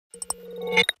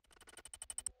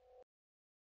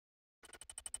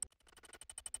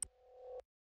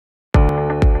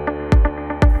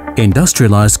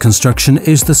Industrialized construction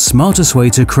is the smartest way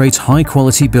to create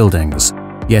high-quality buildings,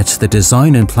 yet the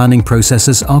design and planning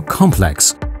processes are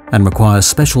complex and require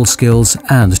special skills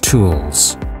and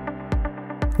tools.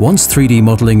 Once 3D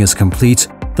modeling is complete,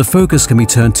 the focus can be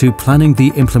turned to planning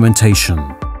the implementation.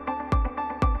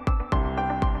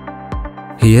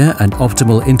 Here, an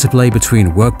optimal interplay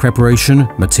between work preparation,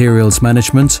 materials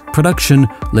management, production,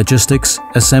 logistics,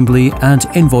 assembly, and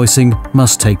invoicing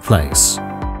must take place.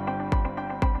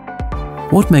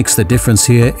 What makes the difference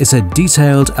here is a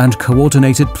detailed and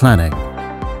coordinated planning.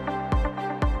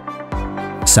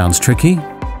 Sounds tricky?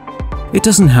 It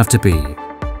doesn't have to be.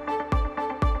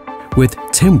 With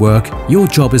Timwork, your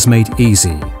job is made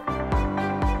easy.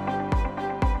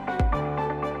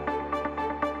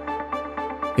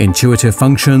 Intuitive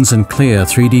functions and clear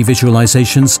 3D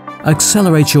visualizations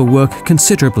accelerate your work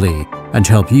considerably and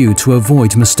help you to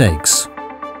avoid mistakes.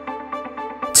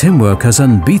 Timwork has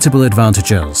unbeatable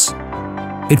advantages.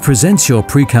 It presents your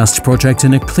precast project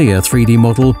in a clear 3D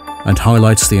model and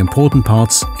highlights the important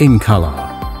parts in color.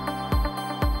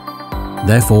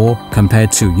 Therefore,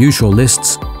 compared to usual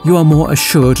lists, you are more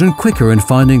assured and quicker in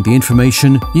finding the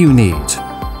information you need.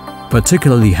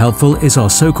 Particularly helpful is our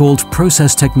so-called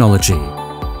process technology.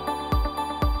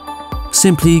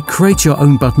 Simply create your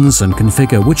own buttons and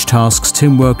configure which tasks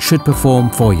Timwork should perform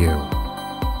for you.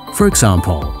 For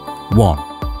example, 1.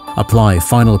 Apply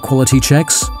final quality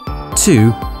checks.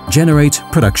 2. Generate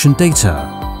production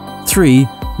data. 3.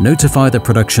 Notify the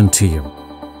production team.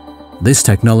 This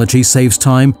technology saves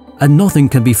time and nothing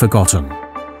can be forgotten.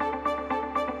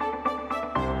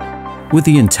 With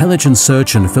the intelligent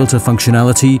search and filter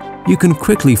functionality, you can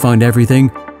quickly find everything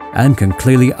and can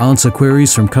clearly answer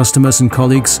queries from customers and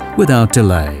colleagues without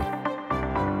delay.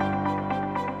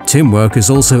 Timwork is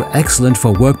also excellent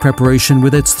for work preparation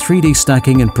with its 3D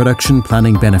stacking and production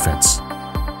planning benefits.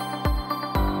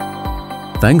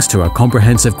 Thanks to a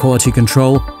comprehensive quality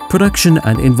control, production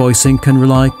and invoicing can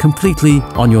rely completely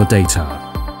on your data.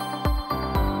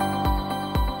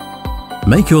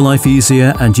 Make your life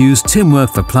easier and use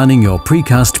Timwork for planning your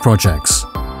precast projects.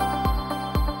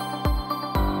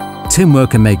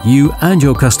 Timwork can make you and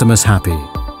your customers happy.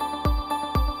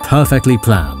 Perfectly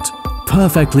planned,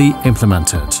 perfectly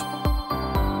implemented.